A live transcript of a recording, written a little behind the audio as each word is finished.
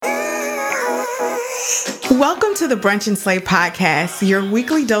Welcome to the Brunch and Slay podcast, your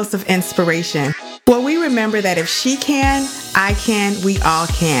weekly dose of inspiration, where we remember that if she can, I can, we all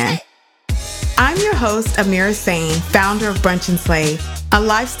can. I'm your host, Amira Sain, founder of Brunch and Slay, a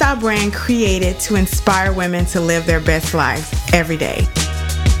lifestyle brand created to inspire women to live their best lives every day.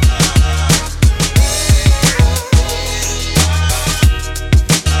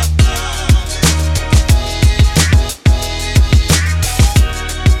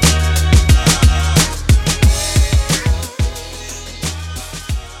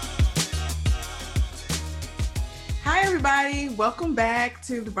 Welcome back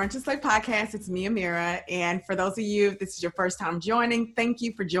to the Brunch and Slay podcast. It's me, Amira. And for those of you, if this is your first time joining, thank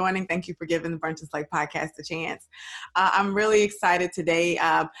you for joining. Thank you for giving the Brunch and Slay podcast a chance. I'm really excited today.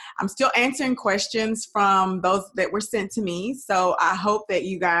 I'm still answering questions from those that were sent to me. So I hope that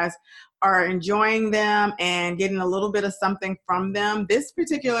you guys are enjoying them and getting a little bit of something from them. This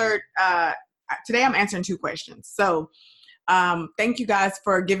particular, today I'm answering two questions. So thank you guys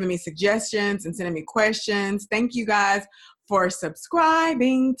for giving me suggestions and sending me questions. Thank you guys for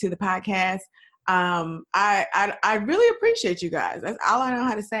subscribing to the podcast. I really appreciate you guys. That's all I know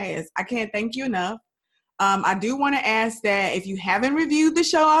how to say is I can't thank you enough. I do want to ask that if you haven't reviewed the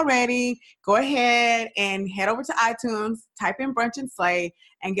show already, go ahead and head over to iTunes, type in Brunch and Slay,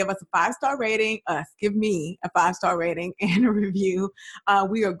 and give us a 5-star rating. Give me a 5-star rating and a review.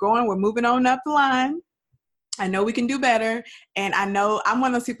 We're moving on up the line. I know we can do better. And I know I'm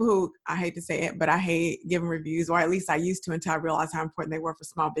one of those people who, I hate to say it, but I hate giving reviews, or at least I used to until I realized how important they were for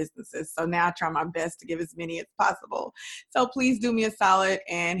small businesses. So now I try my best to give as many as possible. So please do me a solid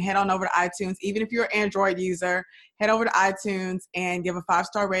and head on over to iTunes. Even if you're an Android user, head over to iTunes and give a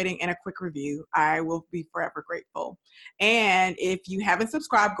 5-star rating and a quick review. I will be forever grateful. And if you haven't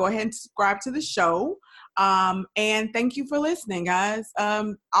subscribed, go ahead and subscribe to the show. And thank you for listening, guys.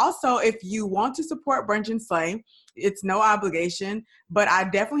 Also, if you want to support Brunch and Slay, it's no obligation, but I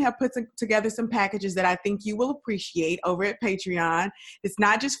definitely have put together some packages that I think you will appreciate over at Patreon. It's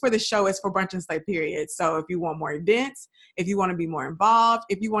not just for the show, it's for Brunch and Slay, period. So if you want more events, if you want to be more involved,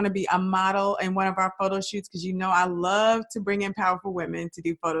 if you want to be a model in one of our photo shoots, because you know I love to bring in powerful women to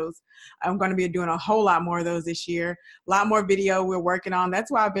do photos. I'm going to be doing a whole lot more of those this year. A lot more video we're working on.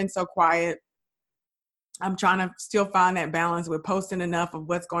 That's why I've been so quiet. I'm trying to still find that balance with posting enough of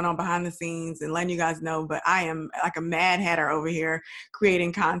what's going on behind the scenes and letting you guys know, but I am like a mad hatter over here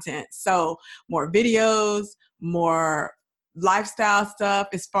creating content. So more videos, more lifestyle stuff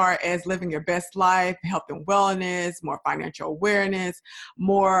as far as living your best life, health and wellness, more financial awareness,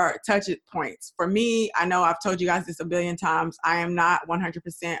 more touch points. For me, I know I've told you guys this a billion times. I am not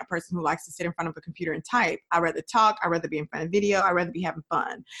 100% a person who likes to sit in front of a computer and type. I'd rather talk. I'd rather be in front of video. I'd rather be having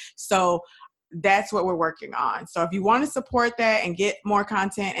fun. So that's what we're working on. So if you want to support that and get more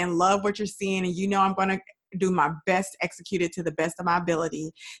content and love what you're seeing, and you know I'm going to do my best, execute it to the best of my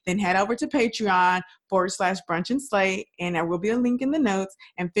ability, then head over to Patreon/Brunch and Slay, and there will be a link in the notes,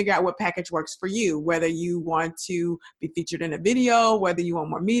 and figure out what package works for you, whether you want to be featured in a video, whether you want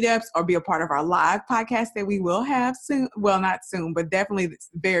more meetups, or be a part of our live podcast that we will have soon. Well, not soon, but definitely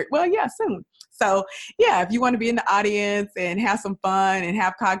soon. So yeah, if you want to be in the audience and have some fun and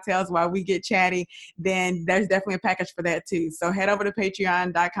have cocktails while we get chatty, then there's definitely a package for that too. So head over to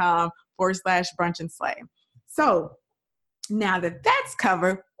patreon.com/Brunch and Slay. So now that that's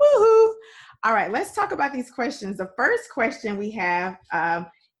covered, woohoo! All right, let's talk about these questions. The first question we have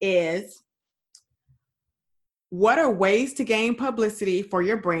is, what are ways to gain publicity for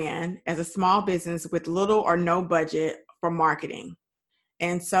your brand as a small business with little or no budget for marketing?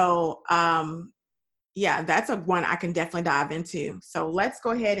 And so, that's one I can definitely dive into. So let's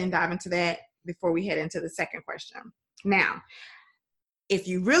go ahead and dive into that before we head into the second question. Now, if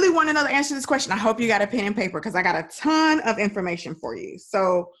you really want to know the answer to this question, I hope you got a pen and paper, because I got a ton of information for you.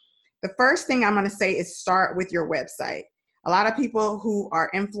 So the first thing I'm going to say is start with your website. A lot of people who are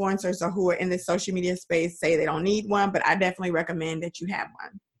influencers or who are in the social media space say they don't need one, but I definitely recommend that you have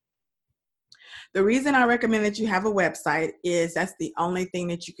one. The reason I recommend that you have a website is that's the only thing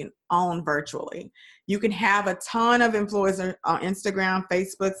that you can own virtually. You can have a ton of influencers on Instagram,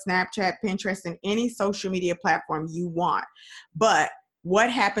 Facebook, Snapchat, Pinterest, and any social media platform you want. But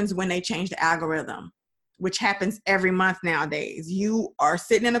what happens when they change the algorithm, which happens every month nowadays? You are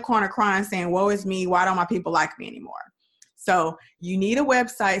sitting in the corner crying, saying, woe is me, why don't my people like me anymore? So you need a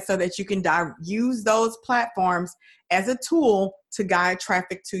website so that you can use those platforms as a tool to guide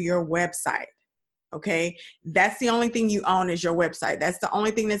traffic to your website. Okay, that's the only thing you own is your website. That's the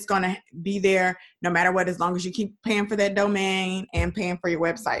only thing that's going to be there no matter what, as long as you keep paying for that domain and paying for your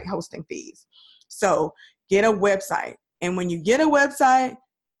website hosting fees. So get a website. And when you get a website,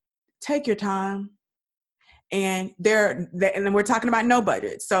 take your time. And and then we're talking about no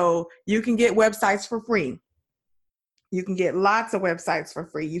budget. So you can get websites for free. You can get lots of websites for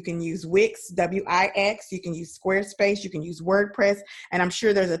free. You can use Wix, W-I-X. You can use Squarespace. You can use WordPress. And I'm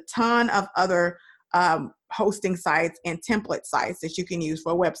sure there's a ton of other hosting sites and template sites that you can use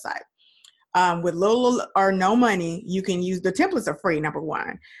for a website. With little or no money, you can use the templates are free, number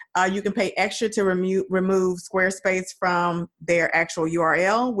one. You can pay extra to remove Squarespace from their actual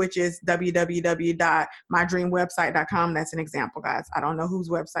URL, which is www.mydreamwebsite.com. That's an example, guys. I don't know whose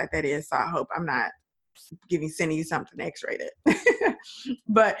website that is, so I hope I'm not sending you something X-rated.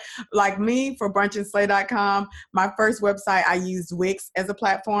 But like me, for brunchandslay.com, my first website, I used Wix as a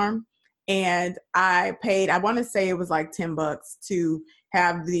platform. And I paid, I want to say it was like $10 to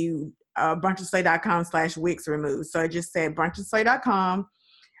have the brunchandslay.com/Wix removed. So I just said brunchandslay.com.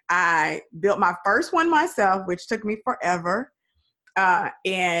 I built my first one myself, which took me forever.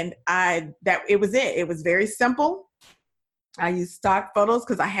 And it was it. It was very simple. I used stock photos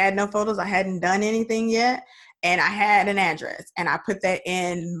because I had no photos. I hadn't done anything yet. And I had an address, and I put that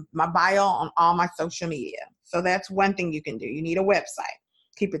in my bio on all my social media. So that's one thing you can do. You need a website.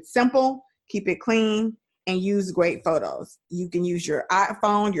 Keep it simple, keep it clean, and use great photos. You can use your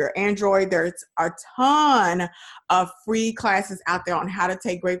iPhone, your Android. There's a ton of free classes out there on how to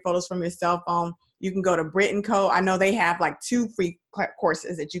take great photos from your cell phone. You can go to Brit & Co. I know they have like 2 free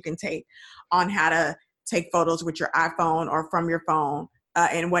courses that you can take on how to take photos with your iPhone or from your phone,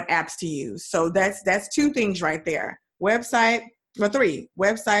 and what apps to use. So that's 2 things right there. Website, or 3.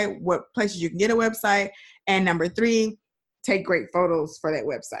 Website, what places you can get a website. And number 3, take great photos for that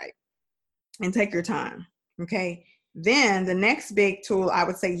website. And take your time, okay? Then the next big tool I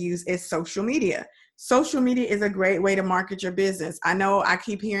would say use is social media. Social media is a great way to market your business. I know I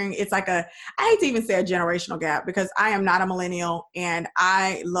keep hearing it's like I hate to even say a generational gap, because I am not a millennial and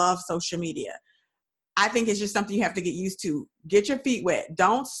I love social media. I think it's just something you have to get used to. Get your feet wet.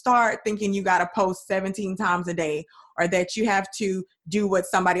 Don't start thinking you got to post 17 times a day, or that you have to do what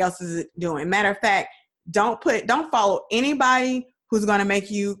somebody else is doing. Matter of fact, don't follow anybody who's going to make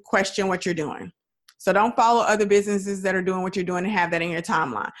you question what you're doing. So don't follow other businesses that are doing what you're doing and have that in your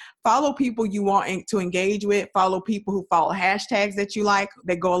timeline. Follow people you want to engage with. Follow people who follow hashtags that you like,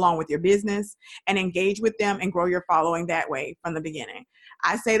 that go along with your business, and engage with them and grow your following that way from the beginning.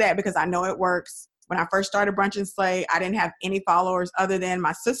 I say that because I know it works. When I first started Brunch and Slay, I didn't have any followers other than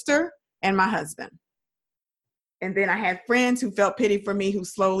my sister and my husband. And then I had friends who felt pity for me who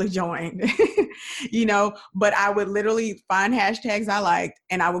slowly joined, but I would literally find hashtags I liked,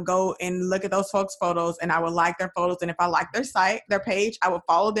 and I would go and look at those folks' photos, and I would like their photos. And if I liked their site, their page, I would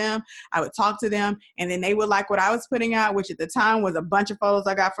follow them. I would talk to them, and then they would like what I was putting out, which at the time was a bunch of photos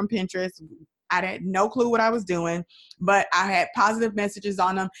I got from Pinterest. I had no clue what I was doing, but I had positive messages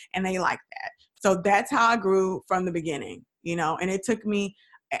on them, and they liked that. So that's how I grew from the beginning, and it took me,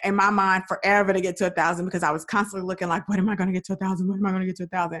 in my mind, forever to get to 1,000, because I was constantly looking like, when am I going to get to 1,000? When am I going to get to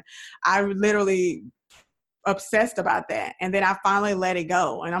 1,000? I literally obsessed about that. And then I finally let it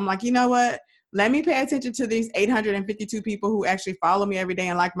go. And I'm like, you know what? Let me pay attention to these 852 people who actually follow me every day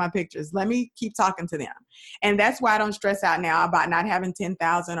and like my pictures. Let me keep talking to them. And that's why I don't stress out now about not having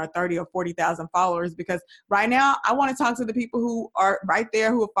 10,000 or 30 or 40,000 followers, because right now I want to talk to the people who are right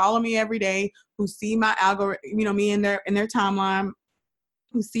there, who follow me every day, who see my algorithm, me in their timeline,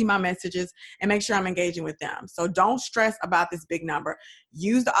 who see my messages, and make sure I'm engaging with them. So don't stress about this big number.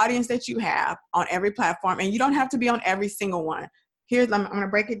 Use the audience that you have on every platform, and you don't have to be on every single one. I'm going to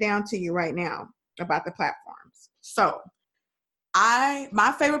break it down to you right now about the platforms. So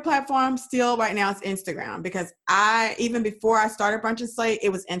my favorite platform still right now is Instagram, because even before I started Brunch and Slay, it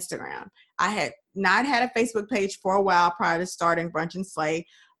was Instagram. I had not had a Facebook page for a while prior to starting Brunch and Slay,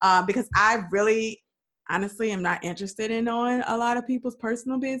 because I really, honestly, I'm not interested in knowing a lot of people's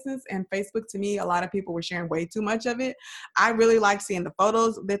personal business. And Facebook, to me, a lot of people were sharing way too much of it. I really like seeing the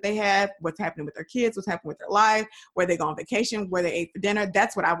photos that they have, what's happening with their kids, what's happening with their life, where they go on vacation, where they ate for dinner.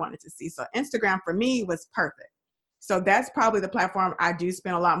 That's what I wanted to see. So Instagram for me was perfect. So that's probably the platform I do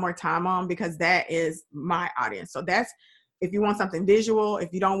spend a lot more time on, because that is my audience. So that's, if you want something visual, if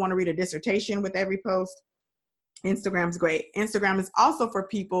you don't want to read a dissertation with every post, Instagram's great. Instagram is also for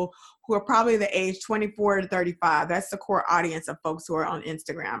people who are probably the age 24 to 35. That's the core audience of folks who are on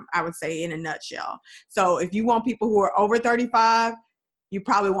Instagram, I would say, in a nutshell. So if you want people who are over 35, you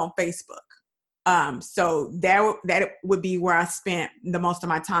probably want Facebook. So that would be where I spent the most of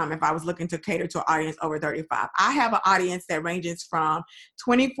my time if I was looking to cater to an audience over 35. I have an audience that ranges from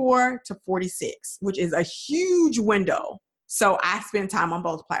 24 to 46, which is a huge window. So I spend time on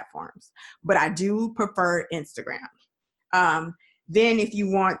both platforms, but I do prefer Instagram. Then if you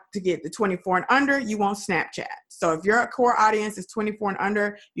want to get the 24 and under, you want Snapchat. So if your core audience is 24 and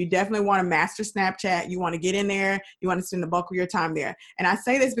under, you definitely want to master Snapchat. You want to get in there. You want to spend the bulk of your time there. And I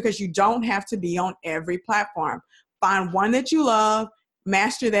say this because you don't have to be on every platform. Find one that you love,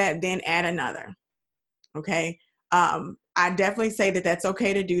 master that, then add another. Okay. I definitely say that that's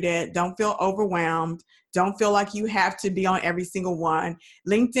okay to do that. Don't feel overwhelmed. Don't feel like you have to be on every single one.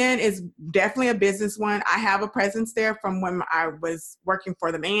 LinkedIn is definitely a business one. I have a presence there from when I was working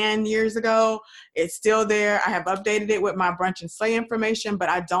for The Man years ago. It's still there. I have updated it with my Brunch and Slay information, but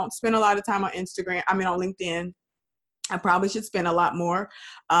I don't spend a lot of time on on LinkedIn. I probably should spend a lot more.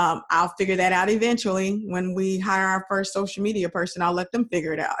 I'll figure that out eventually. When we hire our first social media person, I'll let them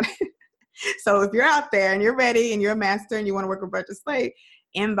figure it out. So if you're out there and you're ready and you're a master and you want to work with Brunch and Slay,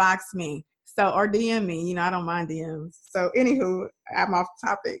 inbox me. So, or DM me, I don't mind DMs. So anywho, I'm off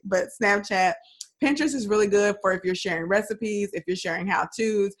topic, but Snapchat, Pinterest is really good for if you're sharing recipes, if you're sharing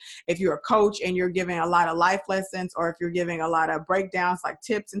how-tos, if you're a coach and you're giving a lot of life lessons, or if you're giving a lot of breakdowns like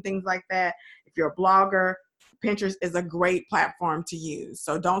tips and things like that. If you're a blogger, Pinterest is a great platform to use.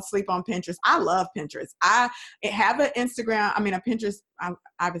 So don't sleep on Pinterest. I love Pinterest. I have a Pinterest,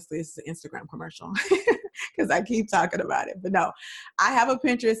 obviously it's an Instagram commercial because I keep talking about it. But no, I have a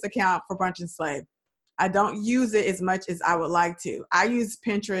Pinterest account for Brunch and Slay. I don't use it as much as I would like to. I use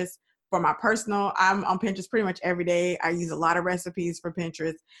Pinterest for my personal. I'm on Pinterest pretty much every day. I use a lot of recipes for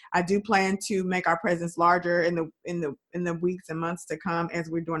Pinterest. I do plan to make our presence larger in the weeks and months to come as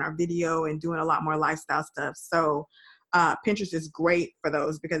we're doing our video and doing a lot more lifestyle stuff. So Pinterest is great for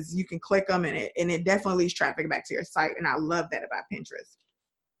those because you can click them and it definitely leads traffic back to your site. And I love that about Pinterest.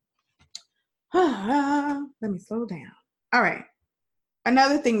 Let me slow down. All right.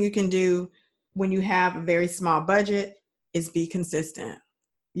 Another thing you can do when you have a very small budget is be consistent.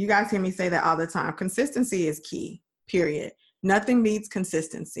 You guys hear me say that all the time. Consistency is key, period. Nothing beats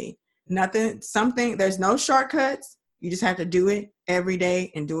consistency. There's no shortcuts. You just have to do it every day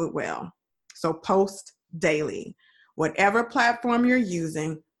and do it well. So post daily. Whatever platform you're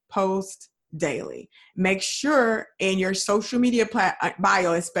using, post daily. Make sure in your social media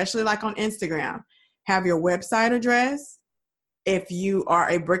bio, especially like on Instagram, have your website address. If you are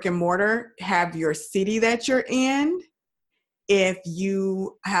a brick and mortar, have your city that you're in. If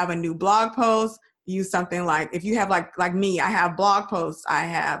you have a new blog post, use something like, if you have like me, I have blog posts, I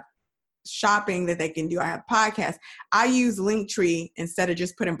have shopping that they can do, I have podcasts. I use Linktree instead of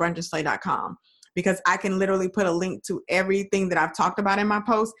just putting brunchandslay.com because I can literally put a link to everything that I've talked about in my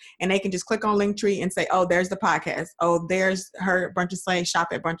post, and they can just click on Linktree and say, oh, there's the podcast. Oh, there's her Brunch and Slay, shop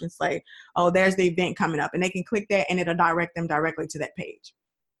at Brunch and Slay. Oh, there's the event coming up. And they can click that and it'll direct them directly to that page.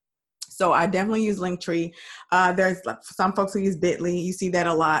 So I definitely use Linktree. There's some folks who use Bitly. You see that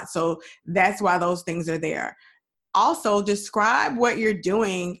a lot. So that's why those things are there. Also, describe what you're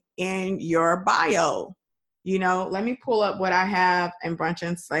doing in your bio. Let me pull up what I have in Brunch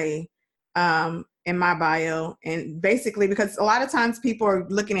and Slay in my bio. And basically, because a lot of times people are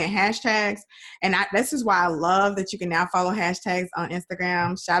looking at hashtags, and this is why I love that you can now follow hashtags on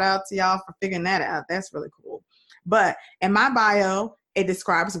Instagram. Shout out to y'all for figuring that out. That's really cool. But in my bio, it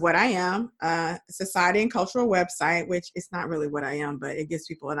describes what I am, society and cultural website, which is not really what I am, but it gives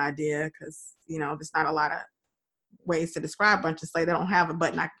people an idea because, there's not a lot of ways to describe Brunch and Slay. They don't have a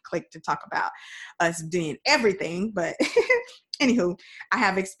button I can click to talk about us doing everything. But anywho, I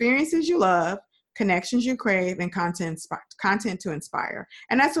have experiences you love, connections you crave, and content to inspire.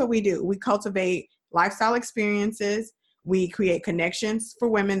 And that's what we do. We cultivate lifestyle experiences. We create connections for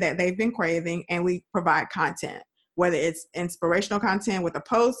women that they've been craving, and we provide content. Whether it's inspirational content with a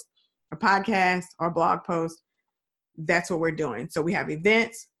post, a podcast, or a blog post, that's what we're doing. So we have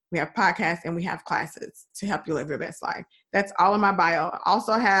events, we have podcasts, and we have classes to help you live your best life. That's all in my bio. I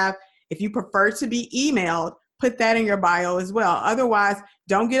also have, if you prefer to be emailed, put that in your bio as well. Otherwise,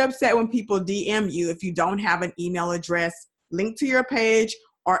 don't get upset when people DM you if you don't have an email address linked to your page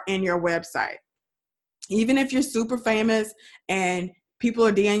or in your website. Even if you're super famous and people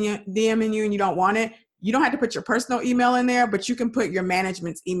are DMing you and you don't want it, you don't have to put your personal email in there, but you can put your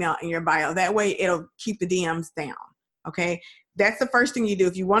management's email in your bio. That way it'll keep the DMs down, okay? That's the first thing you do.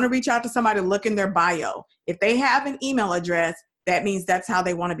 If you want to reach out to somebody, look in their bio. If they have an email address, that means that's how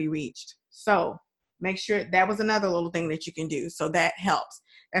they want to be reached. So make sure that was another little thing that you can do. So that helps.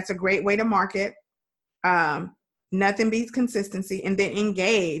 That's a great way to market. Nothing beats consistency. And then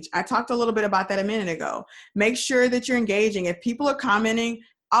engage. I talked a little bit about that a minute ago. Make sure that you're engaging. If people are commenting,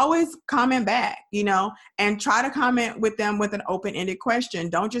 always comment back, and try to comment with them with an open-ended question.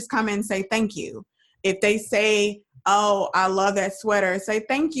 Don't just come in and say thank you. If they say, Oh, I love that sweater. Say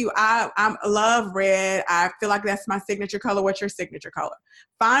thank you. I love red. I feel like that's my signature color. What's your signature color?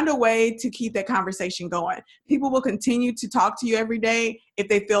 Find a way to keep that conversation going. People will continue to talk to you every day if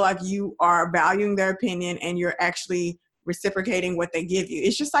they feel like you are valuing their opinion and you're actually reciprocating what they give you.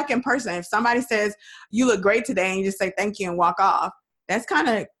 It's just like in person. If somebody says, you look great today, and you just say thank you and walk off, that's kind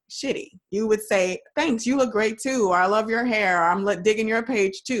of shitty. You would say, thanks, you look great too, or I love your hair, or I'm digging your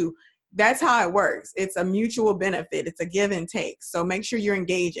page too. That's how it works. It's a mutual benefit. It's a give and take. So make sure you're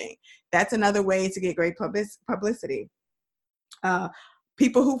engaging. That's another way to get great publicity.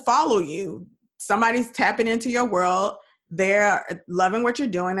 People who follow you, somebody's tapping into your world. They're loving what you're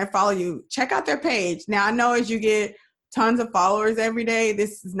doing. They follow you. Check out their page. Now, I know as you get tons of followers every day,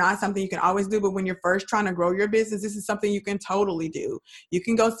 this is not something you can always do, but when you're first trying to grow your business, this is something you can totally do. You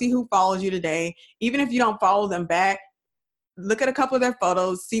can go see who follows you today. Even if you don't follow them back, look at a couple of their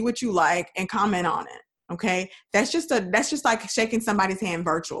photos, see what you like, and comment on it. Okay. That's just like shaking somebody's hand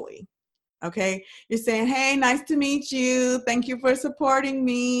virtually. Okay. You're saying, hey, nice to meet you. Thank you for supporting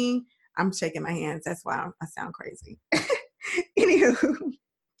me. I'm shaking my hands. That's why I sound crazy. Anywho,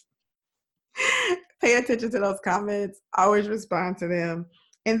 pay attention to those comments. Always respond to them.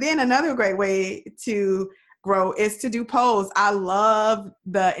 And then another great way to grow is to do polls. I love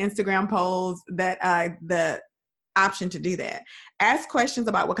the Instagram polls that the option to do that. Ask questions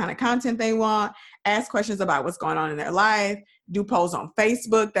about what kind of content they want. Ask questions about what's going on in their life. Do polls on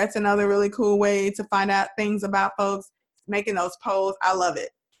Facebook. That's another really cool way to find out things about folks. Making those polls, I love it.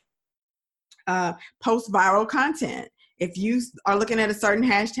 Post viral content. If you are looking at a certain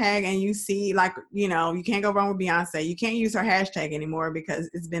hashtag and you see, like, you know, you can't go wrong with Beyonce. You can't use her hashtag anymore because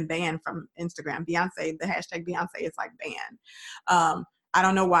it's been banned from Instagram. Beyonce, the hashtag Beyonce is like banned. I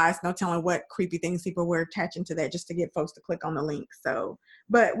don't know why. It's no telling what creepy things people were attaching to that just to get folks to click on the link. So,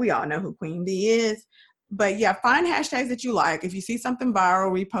 but we all know who Queen Bee is. But yeah, find hashtags that you like. If you see something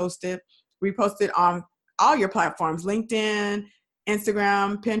viral, repost it on all your platforms, LinkedIn,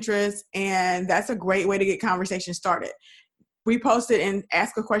 Instagram, Pinterest, and that's a great way to get conversation started. Repost it and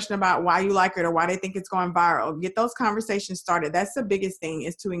ask a question about why you like it or why they think it's going viral. Get those conversations started. That's the biggest thing,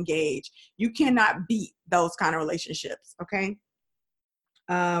 is to engage. You cannot beat those kind of relationships, okay?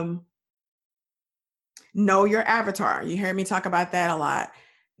 Know your avatar. You hear me talk about that a lot.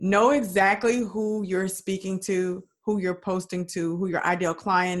 Know exactly who you're speaking to, who you're posting to, who your ideal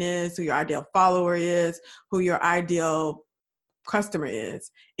client is, who your ideal follower is, who your ideal customer is.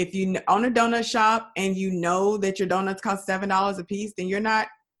 If you own a donut shop and you know that your donuts cost $7 a piece, then you're not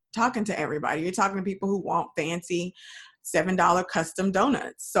talking to everybody. You're talking to people who want fancy $7 custom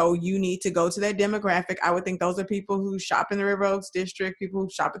donuts. So you need to go to that demographic. I would think those are people who shop in the River Oaks district, people who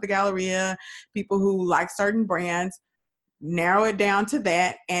shop at the Galleria, people who like certain brands. Narrow it down to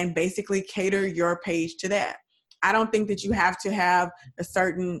that and basically cater your page to that. I don't think that you have to have a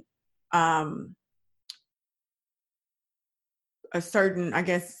certain, I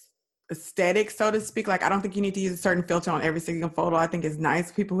guess, aesthetic, so to speak. Like, I don't think you need to use a certain filter on every single photo. I think it's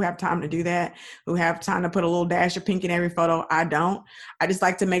nice. People who have time to do that, who have time to put a little dash of pink in every photo. I don't. I just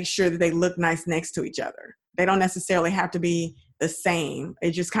like to make sure that they look nice next to each other. They don't necessarily have to be the same.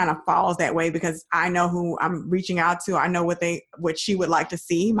 It just kind of falls that way because I know who I'm reaching out to. I know what she would like to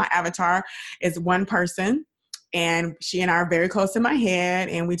see. My avatar is one person, and she and I are very close in my head,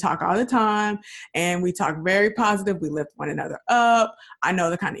 and we talk all the time, and we talk very positive. We lift one another up. I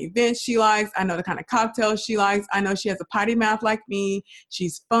know the kind of events she likes. I know the kind of cocktails she likes. I know she has a potty mouth like me.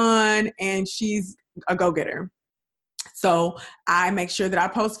 She's fun, and she's a go-getter. So I make sure that I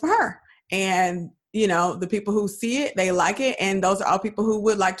post for her. And you know, the people who see it, they like it. And those are all people who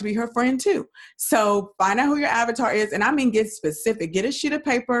would like to be her friend too. So find out who your avatar is. And I mean, get specific. Get a sheet of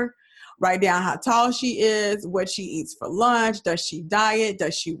paper, write down how tall she is, what she eats for lunch. Does she diet?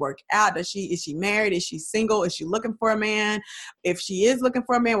 Does she work out? Is she married? Is she single? Is she looking for a man? If she is looking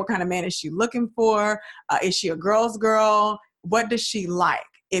for a man, what kind of man is she looking for? Is she a girl's girl? What does she like?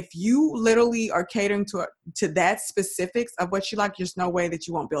 If you literally are catering to that specifics of what you like, there's no way that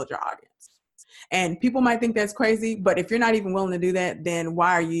you won't build your audience. And people might think that's crazy, but if you're not even willing to do that, then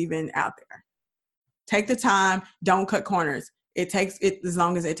why are you even out there? Take the time. Don't cut corners. It takes it as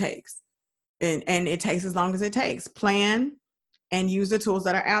long as it takes. And it takes as long as it takes. Plan and use the tools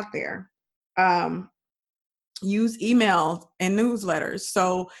that are out there. Use emails and newsletters.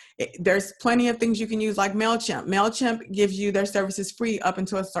 So there's plenty of things you can use, like MailChimp. MailChimp gives you their services free up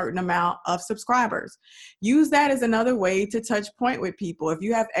until a certain amount of subscribers. Use that as another way to touch point with people. If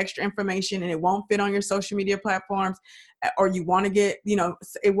you have extra information and it won't fit on your social media platforms, or you want to get,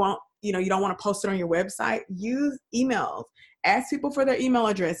 it won't, you don't want to post it on your website, use emails. Ask people for their email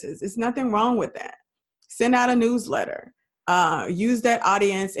addresses. There's nothing wrong with that. send out a newsletter. Use that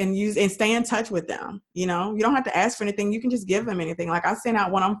audience and stay in touch with them. You know, you don't have to ask for anything. You can just give them anything. Like I sent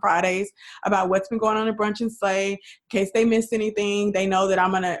out one on Fridays about what's been going on at Brunch and Slay. In case they missed anything, they know that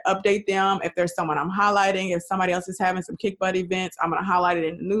I'm going to update them. If there's someone I'm highlighting, if somebody else is having some kick butt events, I'm going to highlight it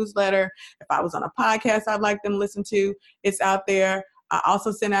in the newsletter. If I was on a podcast I'd like them to listen to, it's out there. I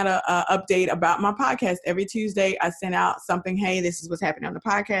also send out a update about my podcast. Every Tuesday, I send out something, hey, this is what's happening on the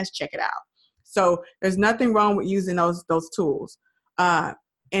podcast. Check it out. So there's nothing wrong with using those tools. And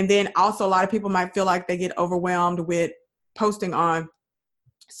then also a lot of people might feel like they get overwhelmed with posting on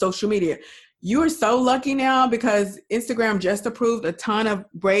social media. You are so lucky now because Instagram just approved a ton of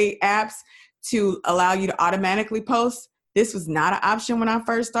great apps to allow you to automatically post. This was not an option when I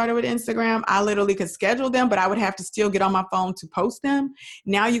first started with Instagram. I literally could schedule them, but I would have to still get on my phone to post them.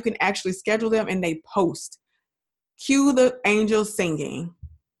 Now you can actually schedule them and they post. Cue the angels singing.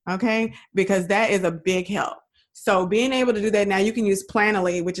 Okay, because that is a big help. So being able to do that now, you can use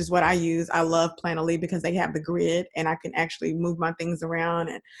Planoly, which is what I use. I love Planoly because they have the grid and I can actually move my things around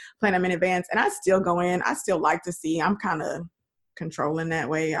and plan them in advance. And I still go in. I still like to see. I'm kind of controlling that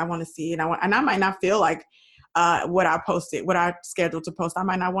way. I want to see it. And I might not feel like what I posted, what I scheduled to post. I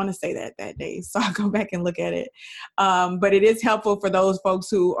might not want to say that day. So I'll go back and look at it. But it is helpful for those folks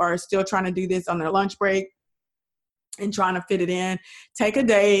who are still trying to do this on their lunch break and trying to fit it in. Take a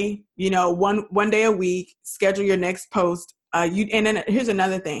day, you know, one day a week, schedule your next post. And then here's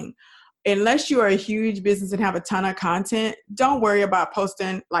another thing. Unless you are a huge business and have a ton of content, don't worry about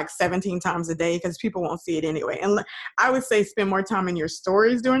posting like 17 times a day because people won't see it anyway. And I would say spend more time in your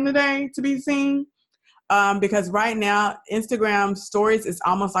stories during the day to be seen. Because right now, Instagram stories is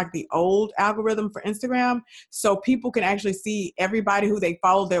almost like the old algorithm for Instagram. So people can actually see everybody who they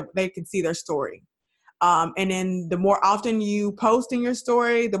follow, they can see their story. And then the more often you post in your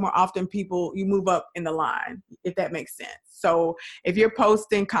story, the more often you move up in the line, if that makes sense. So if you're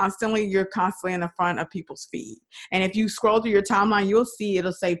posting constantly, you're constantly in the front of people's feed. And if you scroll through your timeline,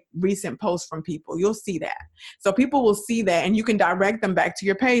 it'll say recent posts from people. You'll see that. So people will see that and you can direct them back to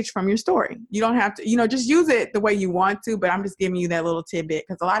your page from your story. You don't have to, just use it the way you want to, but I'm just giving you that little tidbit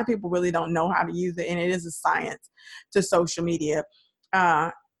because a lot of people really don't know how to use it. And it is a science to social media.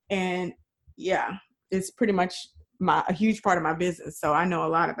 And yeah. It's pretty much a huge part of my business. So I know a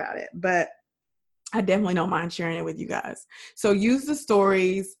lot about it, but I definitely don't mind sharing it with you guys. So use the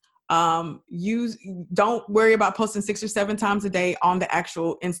stories. Don't worry about posting 6 or 7 times a day on the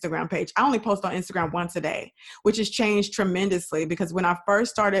actual Instagram page. I only post on Instagram once a day, which has changed tremendously because when I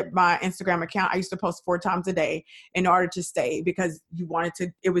first started my Instagram account, I used to post 4 times a day in order to stay because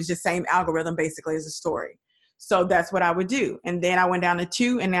it was just same algorithm basically as a story. So that's what I would do. And then I went down to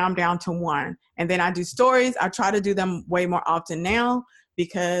 2 and now I'm down to 1. And then I do stories. I try to do them way more often now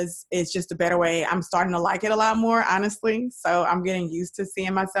because it's just a better way. I'm starting to like it a lot more, honestly. So I'm getting used to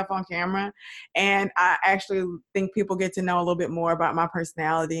seeing myself on camera. And I actually think people get to know a little bit more about my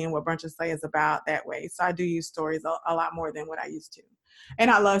personality and what Brunch and Slay is about that way. So I do use stories a lot more than what I used to.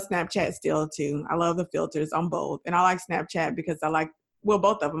 And I love Snapchat still too. I love the filters on both. And I like Snapchat because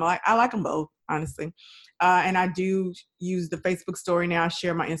both of them. I like them both, honestly. And I do use the Facebook story now. I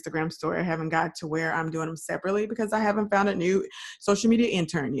share my Instagram story. I haven't got to where I'm doing them separately because I haven't found a new social media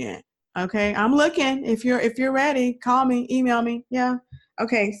intern yet. Okay, I'm looking. If you're ready, call me, email me. Yeah.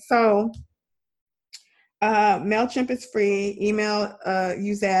 Okay, so MailChimp is free. Email,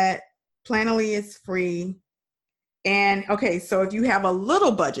 use that. Planoly is free. And okay, so if you have a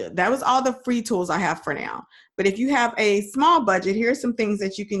little budget, that was all the free tools I have for now. But if you have a small budget, here's some things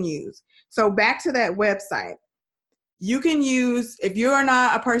that you can use. So back to that website, you can use, if you're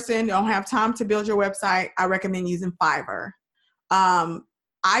not a person, don't have time to build your website, I recommend using Fiverr.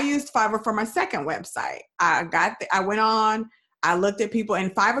 I used Fiverr for my second website. I went on, I looked at people,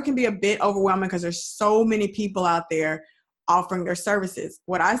 and Fiverr can be a bit overwhelming because there's so many people out there offering their services.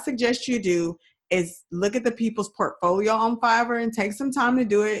 What I suggest you do is look at the people's portfolio on Fiverr and take some time to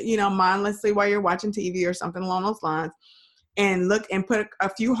do it, mindlessly while you're watching TV or something along those lines, and look and put a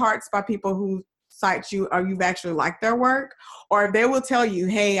few hearts by people who site you or you've actually liked their work, or they will tell you,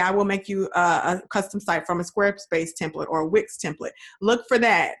 hey, I will make you a custom site from a Squarespace template or a Wix template. Look for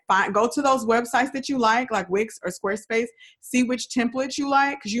that. Go to those websites that you like Wix or Squarespace, see which templates you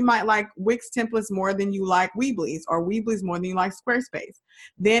like, because you might like Wix templates more than you like Weebly's, or Weebly's more than you like Squarespace.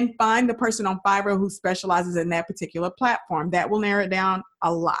 Then find the person on Fiverr who specializes in that particular platform. That will narrow it down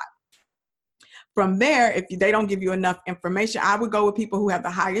a lot. From there, if they don't give you enough information, I would go with people who have the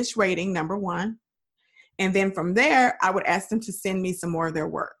highest rating, number one. And then from there, I would ask them to send me some more of their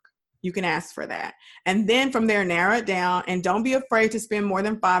work. You can ask for that. And then from there, narrow it down, and don't be afraid to spend more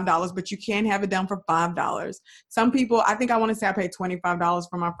than $5, but you can have it done for $5. Some people, I think I want to say I paid $25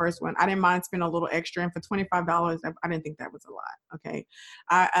 for my first one. I didn't mind spending a little extra, and for $25, I didn't think that was a lot. Okay.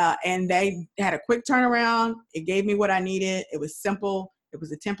 And they had a quick turnaround. It gave me what I needed. It was simple. It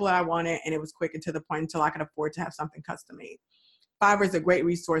was a template I wanted, and it was quick and to the point until I could afford to have something custom made. Fiverr is a great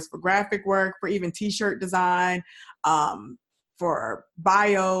resource for graphic work, for even t-shirt design, for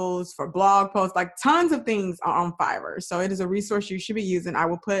bios, for blog posts, like tons of things are on Fiverr. So it is a resource you should be using. I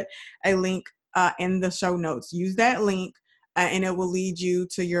will put a link in the show notes. Use that link and it will lead you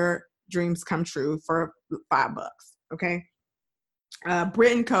to your dreams come true for $5. Okay.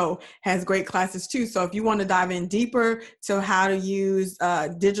 Brit & Co has great classes too. So if you want to dive in deeper to how to use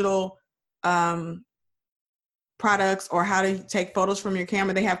digital products or how to take photos from your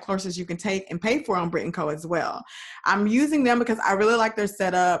camera, they have courses you can take and pay for on Brit & Co as well. I'm using them because I really like their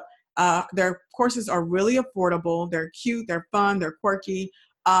setup. Their courses are really affordable. They're cute, they're fun, they're quirky.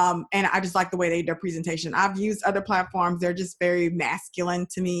 And I just like the way they do their presentation. I've used other platforms. They're just very masculine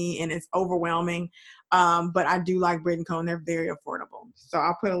to me and it's overwhelming. But I do like Brit & Co and they're very affordable. So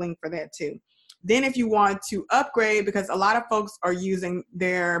I'll put a link for that too. Then if you want to upgrade, because a lot of folks are using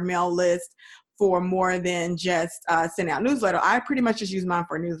their mail list for more than just sending out newsletter. I pretty much just use mine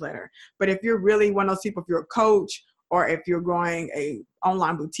for a newsletter. But if you're really one of those people, if you're a coach or if you're growing a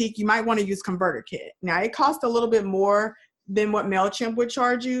online boutique, you might want to use ConverterKit. Now it costs a little bit more than what MailChimp would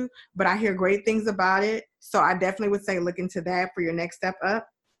charge you, but I hear great things about it. So I definitely would say look into that for your next step up.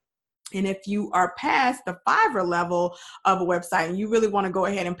 And if you are past the Fiverr level of a website and you really want to go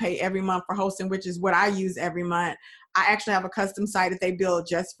ahead and pay every month for hosting, which is what I use every month, I actually have a custom site that they build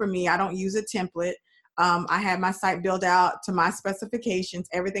just for me. I don't use a template. I have my site built out to my specifications.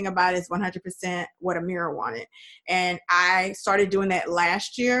 Everything about it is 100% what Amira wanted. And I started doing that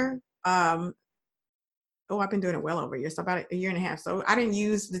last year. I've been doing it well over a year, so about a year and a half. So I didn't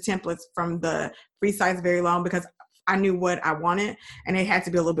use the templates from the free sites very long because I knew what I wanted and it had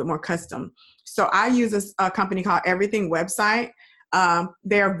to be a little bit more custom. So I use a company called Everything Website.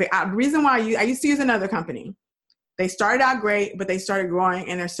 The reason why I used to use another company. They started out great, but they started growing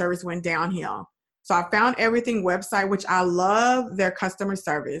and their service went downhill. So I found Everything Website, which I love their customer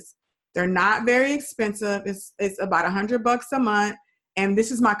service. They're not very expensive. It's about $100 a month. And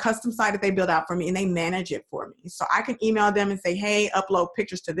this is my custom site that they build out for me and they manage it for me. So I can email them and say, hey, upload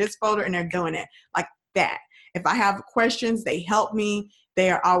pictures to this folder, and they're doing it like that. If I have questions, they help me.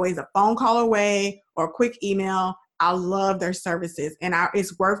 They are always a phone call away or a quick email. I love their services. And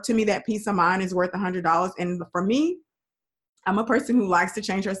it's worth to me, that peace of mind is worth $100. And for me, I'm a person who likes to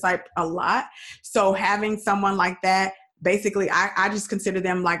change her site a lot. So having someone like that, basically, I just consider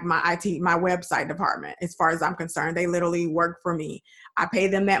them like my IT, my website department. As far as I'm concerned, they literally work for me. I pay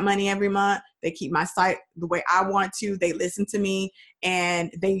them that money every month. They keep my site the way I want to. They listen to me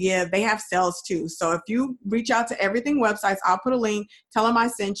and they have sales too. So if you reach out to Everything Websites, I'll put a link, tell them I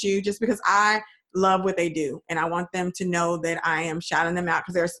sent you, just because I love what they do. And I want them to know that I am shouting them out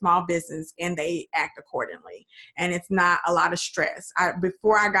because they're a small business and they act accordingly. And it's not a lot of stress.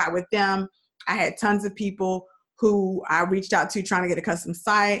 Before I got with them, I had tons of people who I reached out to trying to get a custom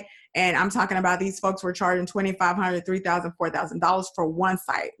site. And I'm talking about these folks were charging $2,500, $3,000, $4,000 for one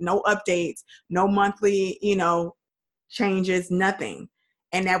site. No updates, no monthly, changes, nothing.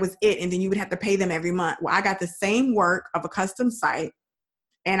 And that was it. And then you would have to pay them every month. Well, I got the same work of a custom site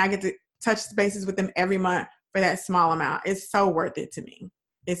and I get to touch spaces with them every month for that small amount. It's so worth it to me.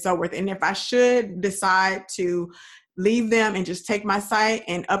 It's so worth it. And if I should decide to leave them and just take my site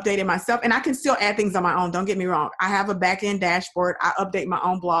and update it myself, and I can still add things on my own. Don't get me wrong. I have a back-end dashboard. I update my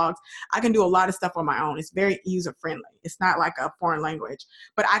own blogs. I can do a lot of stuff on my own. It's very user-friendly. It's not like a foreign language.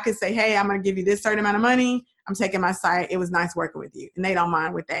 But I could say, hey, I'm going to give you this certain amount of money. I'm taking my site. It was nice working with you. And they don't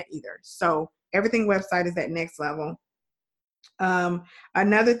mind with that either. So Everything Website is that next level.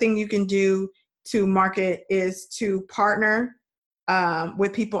 Another thing you can do to market is to partner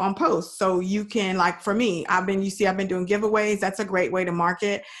with people on posts. So you can, like for me, I've been doing giveaways. That's a great way to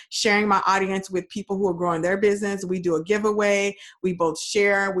market. Sharing my audience with people who are growing their business. We do a giveaway. We both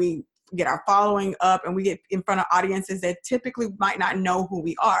share. We get our following up and we get in front of audiences that typically might not know who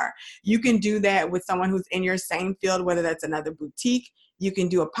we are. You can do that with someone who's in your same field, whether that's another boutique. You can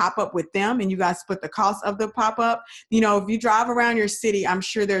do a pop-up with them and you guys split the cost of the pop-up. If you drive around your city, I'm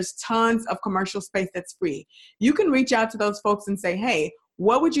sure there's tons of commercial space that's free. You can reach out to those folks and say, hey,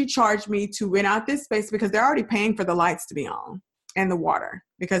 what would you charge me to rent out this space? Because they're already paying for the lights to be on and the water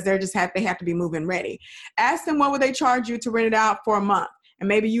because they have to be move-in ready. Ask them what would they charge you to rent it out for a month. and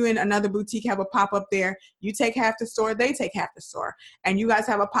maybe you and another boutique have a pop-up there. You take half the store, they take half the store, and you guys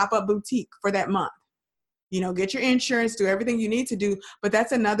have a pop-up boutique for that month. You know, get your insurance, do everything you need to do. But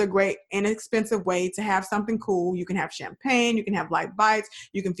that's another great, inexpensive way to have something cool. You can have champagne, you can have light bites,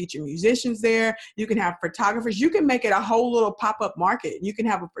 you can feature musicians there, you can have photographers, you can make it a whole little pop-up market. You can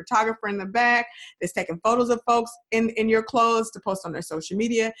have a photographer in the back that's taking photos of folks in your clothes to post on their social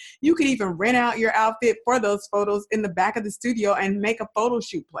media. You could even rent out your outfit for those photos in the back of the studio and make a photo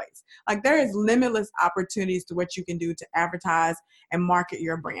shoot place. Like, there is limitless opportunities to what you can do to advertise and market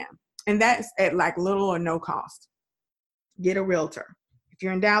your brand. And that's at like little or no cost. Get a realtor. If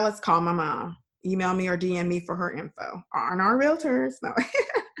you're in Dallas, call my mom. Email me or DM me for her info. Aren't our realtors? No.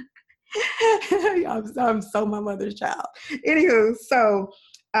 I'm so my mother's child. Anywho, so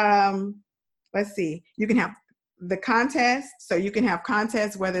let's see. You can have the contest. So you can have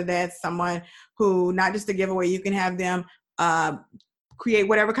contests, whether that's someone who, not just a giveaway, you can have them create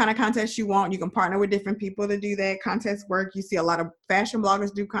whatever kind of contest you want. You can partner with different people to do that. Contests work. You see a lot of fashion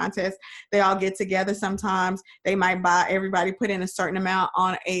bloggers do contests. They all get together sometimes. They might buy, everybody put in a certain amount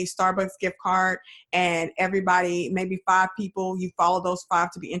on a Starbucks gift card, and everybody, maybe 5 people, you follow those 5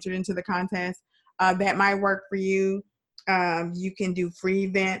 to be entered into the contest. That might work for you. You can do free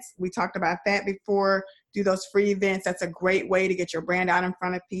events. We talked about that before. Do those free events. That's a great way to get your brand out in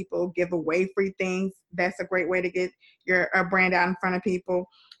front of people. Give away free things. That's a great way to get your brand out in front of people.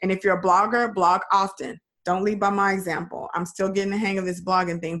 And if you're a blogger, blog often. Don't lead by my example. I'm still getting the hang of this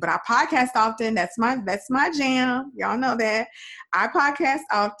blogging thing, but I podcast often. That's my jam. Y'all know that. I podcast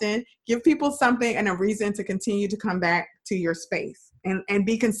often. Give people something and a reason to continue to come back to your space, and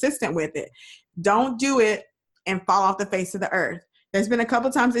be consistent with it. Don't do it and fall off the face of the earth. There's been a couple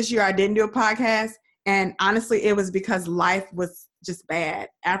times this year I didn't do a podcast, and honestly, it was because life was just bad.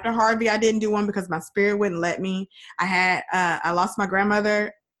 After Harvey, I didn't do one because my spirit wouldn't let me. I lost my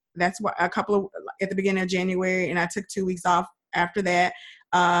grandmother. That's what at the beginning of January, and I took 2 weeks off after that.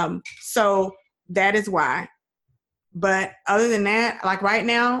 So that is why. But other than that, like right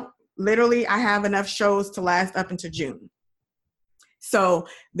now, literally, I have enough shows to last up into June. So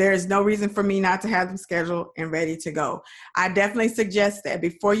there's no reason for me not to have them scheduled and ready to go. I definitely suggest that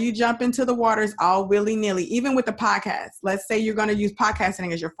before you jump into the waters all willy-nilly, even with the podcast. Let's say you're going to use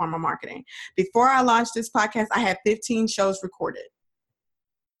podcasting as your form of marketing. Before I launched this podcast, I had 15 shows recorded.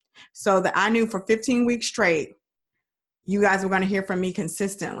 So that I knew for 15 weeks straight, you guys were going to hear from me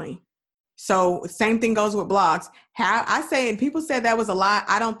consistently. So same thing goes with blogs. People said that was a lie.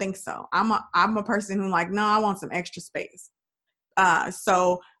 I don't think so. I'm a person who like, no, I want some extra space.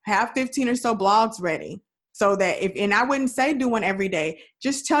 So have 15 or so blogs ready so that and I wouldn't say do one every day.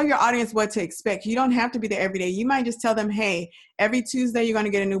 Just tell your audience what to expect. You don't have to be there every day. You might just tell them, hey, every Tuesday, you're going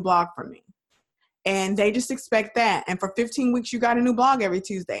to get a new blog from me. And they just expect that. And for 15 weeks, you got a new blog every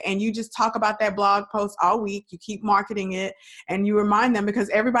Tuesday. And you just talk about that blog post all week. You keep marketing it and you remind them, because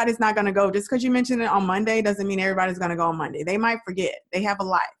everybody's not going to go. Just because you mentioned it on Monday doesn't mean everybody's going to go on Monday. They might forget. They have a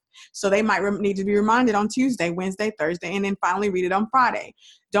life. So they might need to be reminded on Tuesday, Wednesday, Thursday, and then finally read it on Friday.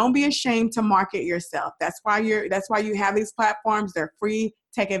 Don't be ashamed to market yourself. That's why you have these platforms. They're free.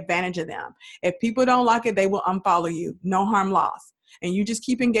 Take advantage of them. If people don't like it, they will unfollow you. No harm lost. And you just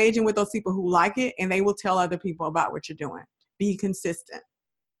keep engaging with those people who like it, and they will tell other people about what you're doing. Be consistent.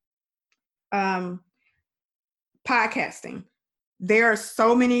 Podcasting. There are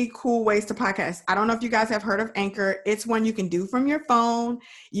so many cool ways to podcast. I don't know if you guys have heard of Anchor. It's one you can do from your phone.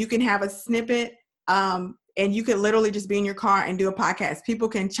 You can have a snippet, and you can literally just be in your car and do a podcast. People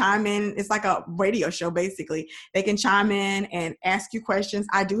can chime in. It's like a radio show, basically. They can chime in and ask you questions.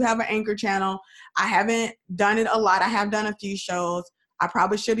 I do have an Anchor channel. I haven't done it a lot. I have done a few shows. I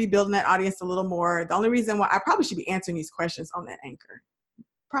probably should be building that audience a little more. The only reason why I probably should be answering these questions on that Anchor.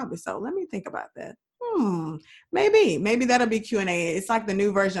 Probably so. Let me think about that. Maybe that'll be Q&A. It's like the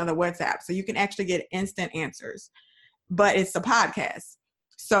new version of the WhatsApp. So you can actually get instant answers, but it's a podcast.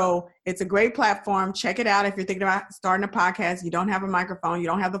 So it's a great platform. Check it out. If you're thinking about starting a podcast, you don't have a microphone, you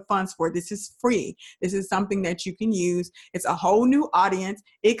don't have the funds for it. This is free. This is something that you can use. It's a whole new audience.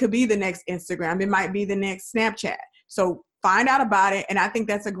 It could be the next Instagram. It might be the next Snapchat. So find out about it. And I think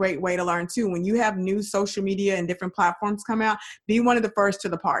that's a great way to learn too. When you have new social media and different platforms come out, be one of the first to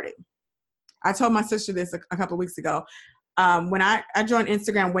the party. I told my sister this a couple of weeks ago. When I joined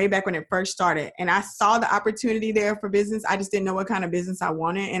Instagram way back when it first started, and I saw the opportunity there for business. I just didn't know what kind of business I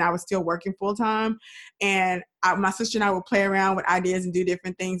wanted, and I was still working full time. And my sister and I would play around with ideas and do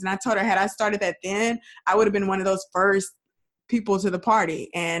different things. And I told her, had I started that then, I would have been one of those first people to the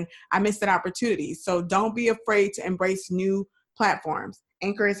party, and I missed that opportunity. So don't be afraid to embrace new platforms.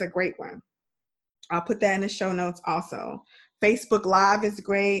 Anchor is a great one. I'll put that in the show notes also. Facebook Live is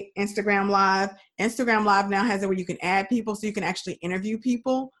great. Instagram Live. Instagram Live now has it where you can add people so you can actually interview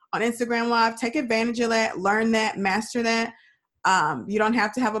people on Instagram Live. Take advantage of that. Learn that. Master that. You don't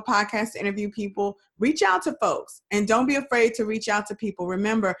have to have a podcast to interview people. Reach out to folks and don't be afraid to reach out to people.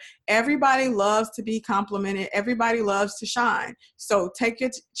 Remember, everybody loves to be complimented. Everybody loves to shine. So take your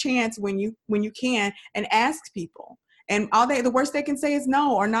chance when you can and ask people. And the worst they can say is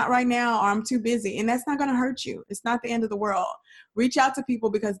no, or not right now, or I'm too busy. And that's not going to hurt you. It's not the end of the world. Reach out to people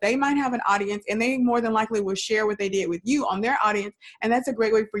because they might have an audience and they more than likely will share what they did with you on their audience. And that's a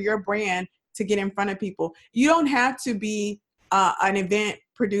great way for your brand to get in front of people. You don't have to be an event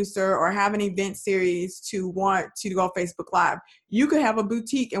producer or have an event series to want to go Facebook Live. You could have a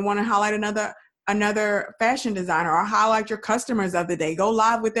boutique and want to highlight another fashion designer or highlight your customers of the day. Go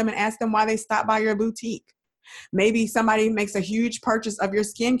live with them and ask them why they stopped by your boutique. Maybe somebody makes a huge purchase of your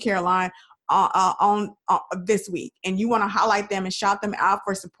skincare line on this week, and you want to highlight them and shout them out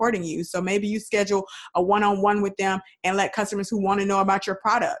for supporting you. So maybe you schedule a one-on-one with them and let customers who want to know about your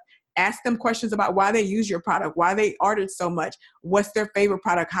product. Ask them questions about why they use your product, why they ordered so much, what's their favorite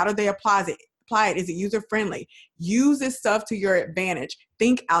product, how do they apply it, is it user-friendly? Use this stuff to your advantage.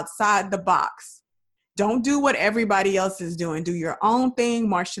 Think outside the box. Don't do what everybody else is doing. Do your own thing,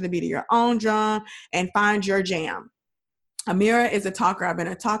 march to the beat of your own drum, and find your jam. Amira is a talker. I've been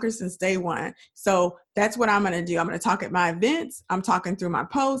a talker since day one. So that's what I'm going to do. I'm going to talk at my events. I'm talking through my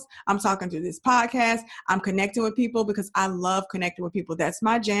posts. I'm talking through this podcast. I'm connecting with people because I love connecting with people. That's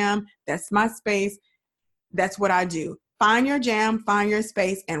my jam. That's my space. That's what I do. Find your jam, find your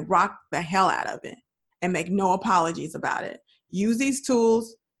space, and rock the hell out of it and make no apologies about it. Use these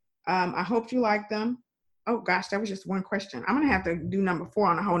tools. I hope you like them. Oh gosh, that was just one question. I'm going to have to do number 4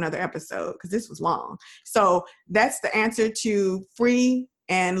 on a whole nother episode because this was long. So that's the answer to free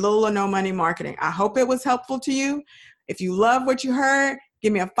and little or no money marketing. I hope it was helpful to you. If you love what you heard,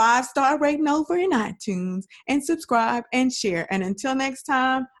 give me a 5-star rating over in iTunes and subscribe and share. And until next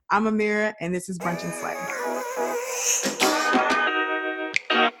time, I'm Amira and this is Brunch and Slay.